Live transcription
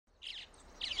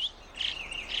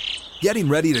Getting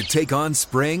ready to take on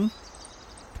spring?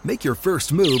 Make your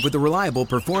first move with the reliable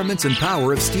performance and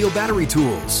power of Steel battery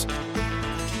tools.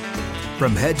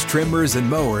 From hedge trimmers and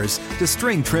mowers to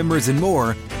string trimmers and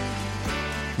more,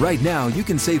 right now you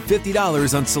can save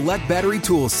 $50 on select battery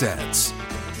tool sets.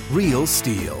 Real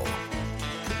Steel.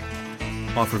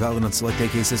 Offer valid on select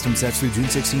AK system sets through June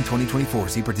 16, 2024.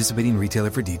 See participating retailer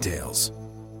for details.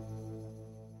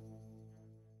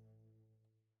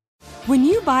 When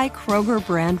you buy Kroger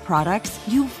brand products,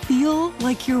 you feel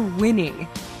like you're winning.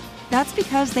 That's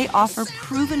because they offer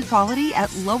proven quality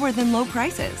at lower than low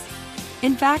prices.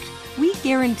 In fact, we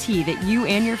guarantee that you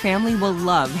and your family will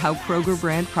love how Kroger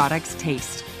brand products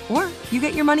taste, or you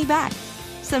get your money back.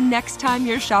 So next time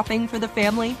you're shopping for the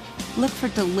family, look for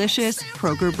delicious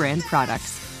Kroger brand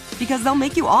products, because they'll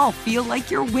make you all feel like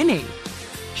you're winning.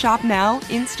 Shop now,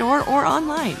 in-store, or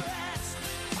online.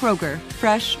 Kroger,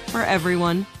 fresh for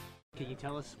everyone. Can you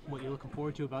tell us what you're looking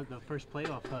forward to about the first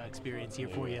playoff experience here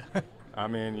for you? I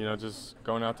mean, just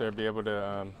going out there, be able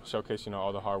to showcase,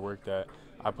 all the hard work that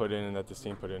I put in and that this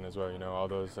team put in as well. All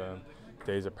those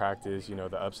days of practice,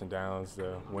 the ups and downs,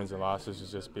 the wins and losses,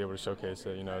 is just be able to showcase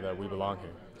that, that we belong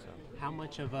here. So. How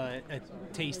much of a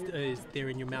taste is there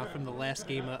in your mouth from the last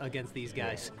game against these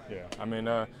guys? Yeah. I mean,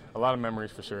 a lot of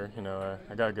memories for sure.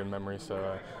 I got a good memory, so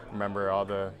I remember all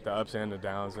the ups and the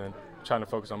downs, and trying to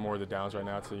focus on more of the downs right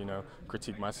now to,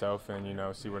 critique myself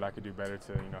and, see what I could do better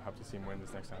to, help the team win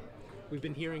this next time. We've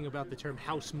been hearing about the term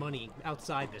house money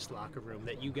outside this locker room,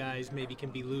 that you guys maybe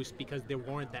can be loose because there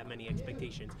weren't that many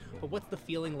expectations. But what's the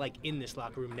feeling like in this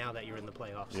locker room now that you're in the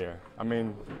playoffs? Yeah, I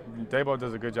mean, Daboll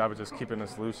does a good job of just keeping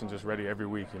us loose and just ready every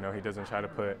week. He doesn't try to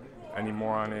put any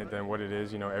more on it than what it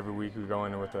is. Every week we go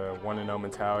in with a 1-0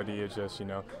 mentality. It's just,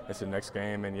 it's the next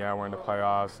game, and yeah, we're in the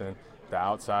playoffs, and the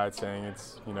outside saying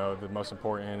it's, the most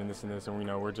important and this,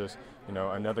 and we're just,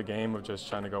 another game of just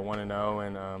trying to go 1-0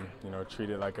 and, treat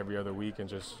it like every other week and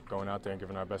just going out there and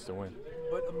giving our best to win.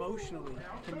 But emotionally,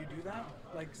 can you do that?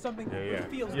 Like something that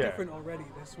feels different already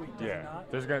this week, does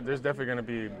it not? There's definitely going to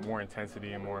be more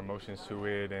intensity and more emotions to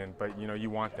it, but you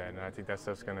want that, and I think that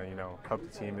stuff's going to help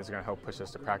the team. It's going to help push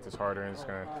us to practice harder, and it's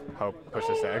going to help push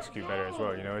us to execute better as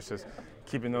well. It's just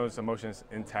keeping those emotions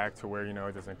intact to where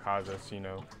it doesn't cause us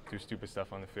do stupid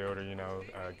stuff on the field or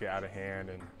get out of hand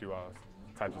and do all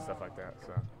types of stuff like that.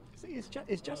 So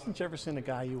is Justin Jefferson a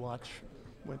guy you watch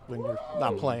when you're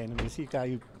not playing? I mean, is he a guy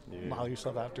you model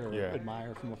yourself after or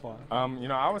admire from afar?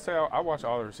 I would say I watch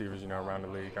all the receivers, around the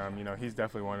league. He's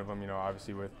definitely one of them,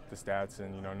 obviously with the stats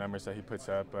and, numbers that he puts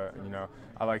up. But,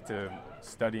 I like to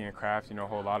study and craft, a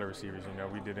whole lot of receivers.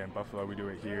 We did it in Buffalo. We do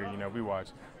it here. We watch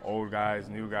old guys,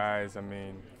 new guys. I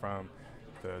mean, from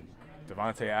the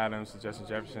Devontae Adams to Justin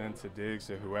Jefferson to Diggs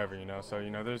to whoever, So,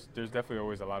 there's definitely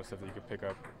always a lot of stuff that you could pick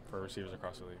up for receivers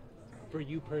across the league. For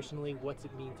you personally, what's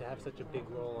it mean to have such a big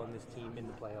role on this team in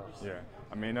the playoffs? Yeah,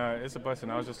 I mean, it's a blessing.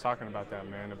 I was just talking about that,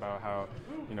 man, about how,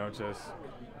 just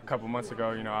a couple months ago,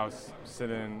 I was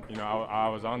sitting, I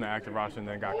was on the active roster and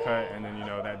then got cut. And then,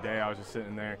 that day I was just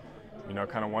sitting there,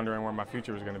 kind of wondering where my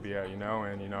future was going to be at,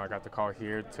 and, I got the call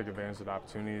here, took advantage of the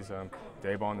opportunities.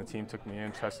 Daboll and the team took me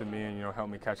in, trusted me, and,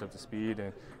 helped me catch up to speed.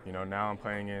 And, now I'm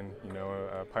playing in,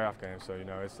 a playoff game. So,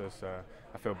 it's just,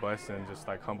 I feel blessed and just,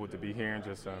 humbled to be here and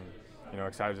just,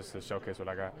 excited just to showcase what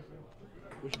I got.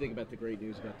 What do you think about the great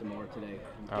news about DeMar today?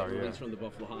 Released from the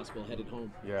Buffalo Hospital, headed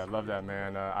home. Yeah, I love that,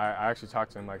 man. I actually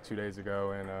talked to him 2 days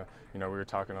ago, and we were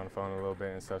talking on the phone a little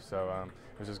bit and stuff. So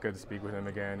it was just good to speak with him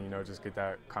again. Just get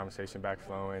that conversation back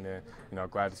flowing,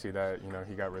 and glad to see that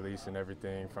he got released and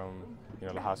everything from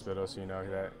the hospital. So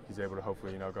that he's able to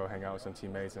hopefully go hang out with some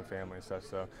teammates and family and stuff.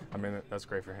 So I mean that's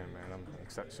great for him, man. I'm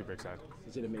super excited.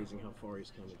 Is it amazing how far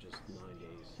he's come in just 9 days?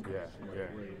 Yeah.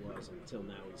 Where he was until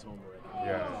now, he's home already.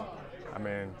 Yeah. I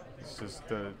mean, it's just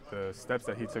the steps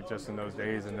that he took just in those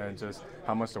days, and then just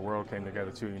how much the world came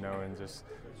together too, and just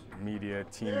media,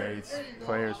 teammates,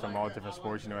 players from all different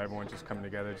sports, everyone just coming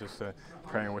together just to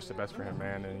pray and wish the best for him,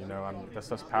 man. And, that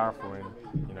stuff's powerful, and,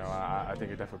 I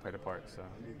think it definitely played a part, so.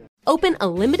 Open a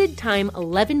limited-time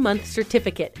 11-month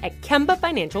certificate at Kemba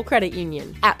Financial Credit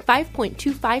Union. At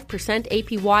 5.25%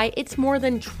 APY, it's more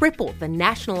than triple the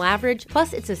national average,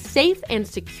 plus it's a safe and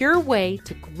secure way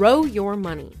to grow your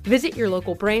money. Visit your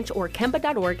local branch or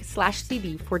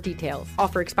kemba.org/CD for details.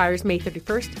 Offer expires May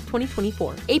 31st,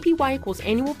 2024. APY equals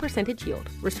annual percentage yield.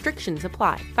 Restrictions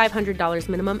apply. $500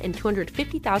 minimum and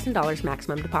 $250,000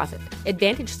 maximum deposit.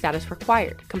 Advantage status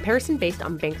required. Comparison based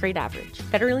on bank rate average.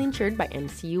 Federally insured by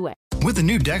NCUA. With the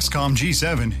new Dexcom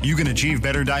G7, you can achieve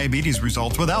better diabetes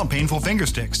results without painful finger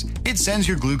sticks. It sends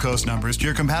your glucose numbers to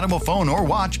your compatible phone or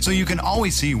watch so you can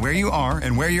always see where you are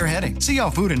and where you're heading. See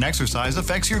how food and exercise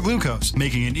affects your glucose,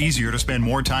 making it easier to spend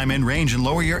more time in range and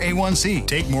lower your A1C.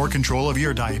 Take more control of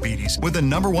your diabetes with the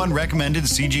 #1 recommended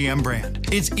CGM brand.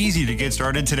 It's easy to get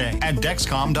started today at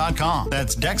Dexcom.com.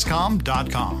 That's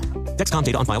Dexcom.com. Dexcom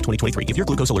data on file 2023. If your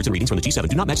glucose alerts and readings from the G7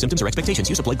 do not match symptoms or expectations,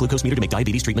 use a blood glucose meter to make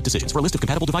diabetes treatment decisions. For a list of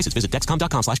compatible devices, visit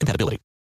Dexcom.com/compatibility.